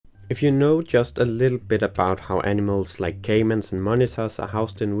If you know just a little bit about how animals like caimans and monitors are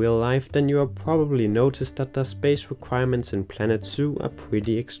housed in real life, then you have probably noticed that the space requirements in Planet Zoo are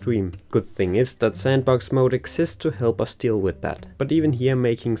pretty extreme. Good thing is that Sandbox mode exists to help us deal with that. But even here,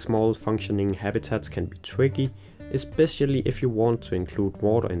 making small functioning habitats can be tricky, especially if you want to include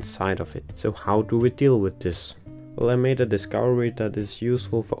water inside of it. So how do we deal with this? Well, I made a discovery that is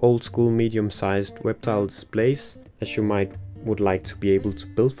useful for old school medium-sized reptile displays, as you would like to be able to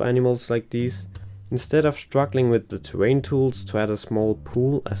build for animals like these. Instead of struggling with the terrain tools to add a small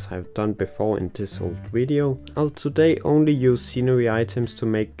pool as I've done before in this old video, I'll today only use scenery items to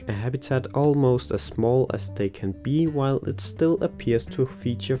make a habitat almost as small as they can be while it still appears to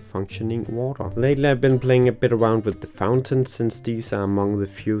feature functioning water. Lately I've been playing a bit around with the fountains, since these are among the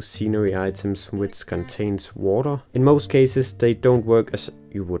few scenery items which contains water. In most cases they don't work as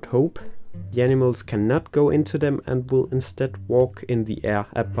you would hope. The animals cannot go into them and will instead walk in the air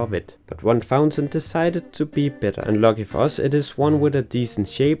above it. But one fountain decided to be better, and lucky for us it is one with a decent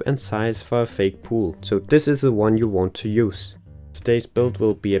shape and size for a fake pool. So this is the one you want to use. Today's build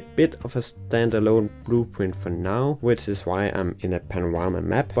will be a bit of a standalone blueprint for now, which is why I'm in a panorama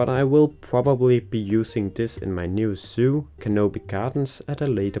map, but I will probably be using this in my new zoo, Canopy Gardens, at a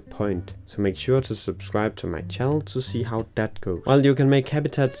later point. So make sure to subscribe to my channel to see how that goes. While you can make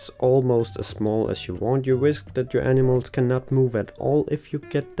habitats almost as small as you want, you risk that your animals cannot move at all if you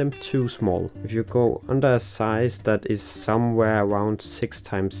get them too small. If you go under a size that is somewhere around 6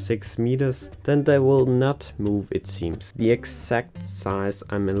 × 6 meters, then they will not move, it seems. The exact size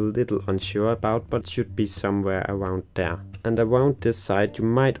I'm a little unsure about, but should be somewhere around there. And around this side you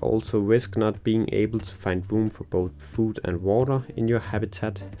might also risk not being able to find room for both food and water in your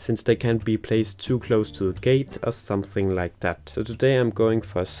habitat, since they can be placed too close to the gate or something like that. So today I'm going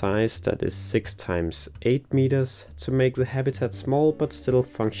for a size that is 6 × 8 meters to make the habitat small but still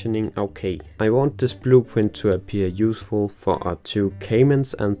functioning okay. I want this blueprint to appear useful for our 2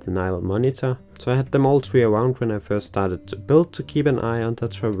 Caimans and the Nile monitor. So I had them all 3 around when I first started to build, to keep an eye on the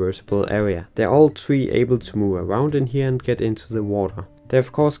traversable area. They're all 3 able to move around in here and get into the water. They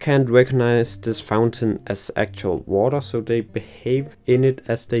of course can't recognize this fountain as actual water, so they behave in it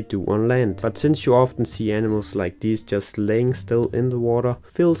as they do on land. But since you often see animals like these just laying still in the water,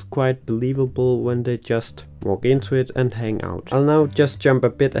 feels quite believable when they just walk into it and hang out. I'll now just jump a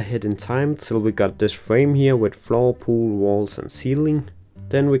bit ahead in time till we got this frame here with floor, pool, walls and ceiling.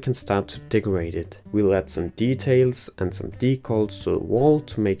 Then we can start to decorate it. We'll add some details and some decals to the wall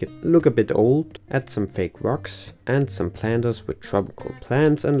to make it look a bit old, add some fake rocks and some planters with tropical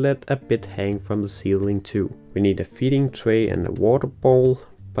plants, and let a bit hang from the ceiling too. We need a feeding tray and a water bowl,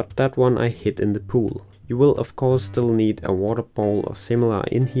 but that one I hid in the pool. You will of course still need a water bowl or similar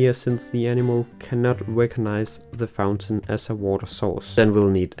in here, since the animal cannot recognize the fountain as a water source. Then we'll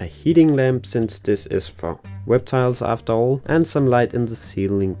need a heating lamp, since this is for reptiles after all, and some light in the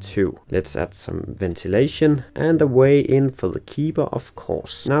ceiling too. Let's add some ventilation and a way in for the keeper of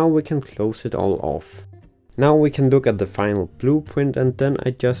course. Now we can close it all off. Now we can look at the final blueprint, and then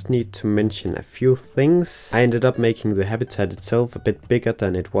I just need to mention a few things. I ended up making the habitat itself a bit bigger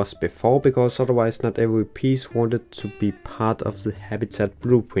than it was before, because otherwise not every piece wanted to be part of the habitat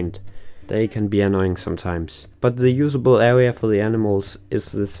blueprint. They can be annoying sometimes. But the usable area for the animals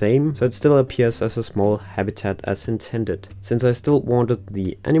is the same, so it still appears as a small habitat as intended. Since I still wanted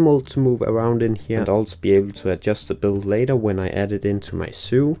the animal to move around in here and also be able to adjust the build later when I add it into my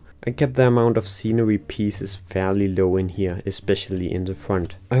zoo, I kept the amount of scenery pieces fairly low in here, especially in the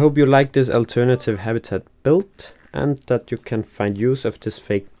front. I hope you like this alternative habitat build and that you can find use of this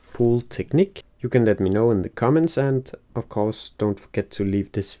fake pool technique. You can let me know in the comments, and of course don't forget to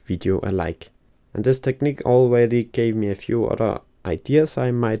leave this video a like. And this technique already gave me a few other ideas I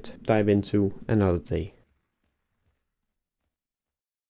might dive into another day.